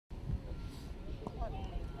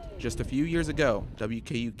Just a few years ago,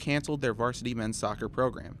 WKU canceled their varsity men's soccer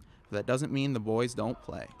program. But that doesn't mean the boys don't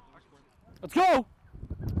play. Let's go!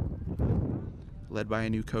 Led by a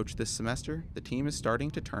new coach this semester, the team is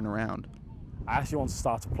starting to turn around. I actually want to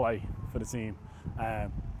start to play for the team.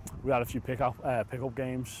 We had a few pickup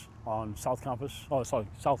games on South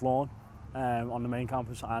Lawn, on the main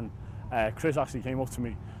campus, and Chris actually came up to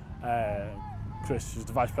me. Chris is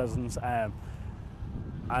the vice president,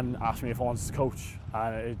 and asked me if I wanted to coach,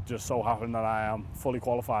 and it just so happened that I am fully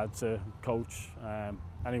qualified to coach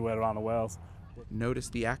anywhere around the world. Notice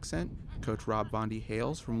the accent? Coach Rob Bondi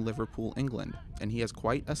hails from Liverpool, England, and he has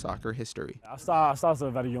quite a soccer history. I started at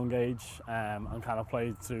a very young age and kind of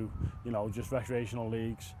played through, just recreational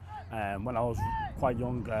leagues. When I was quite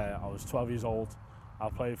young, I was 12 years old. I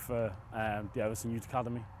played for the Everton Youth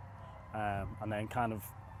Academy, and then kind of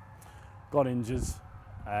got injured,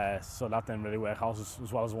 so that didn't really work out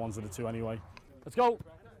as well as the ones of the two anyway. Let's go!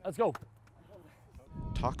 Let's go!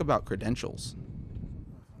 Talk about credentials.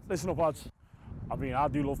 Listen up, lads. I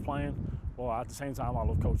do love playing, but at the same time I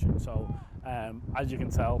love coaching. So, as you can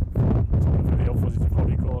tell from some of the video footage you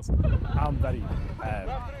probably caught, I'm very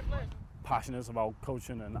passionate about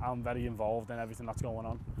coaching, and I'm very involved in everything that's going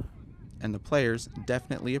on. And the players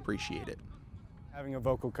definitely appreciate it. Having a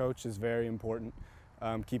vocal coach is very important.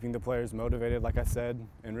 Keeping the players motivated, like I said,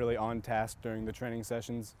 and really on task during the training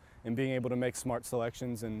sessions, and being able to make smart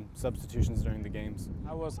selections and substitutions during the games.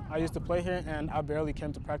 I used to play here, and I barely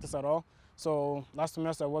came to practice at all. So last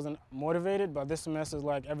semester I wasn't motivated, but this semester is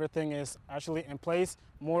like everything is actually in place,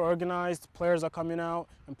 more organized, players are coming out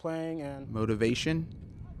and playing. And motivation,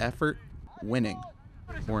 effort, winning.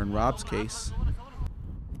 Or in Rob's case,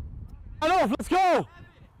 let's go!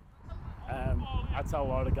 I tell a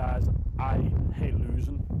lot of the guys, I hate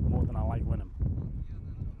losing more than I like winning.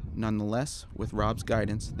 Nonetheless, with Rob's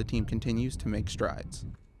guidance, the team continues to make strides.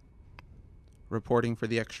 Reporting for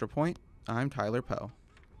the Extra Point, I'm Tyler Poe.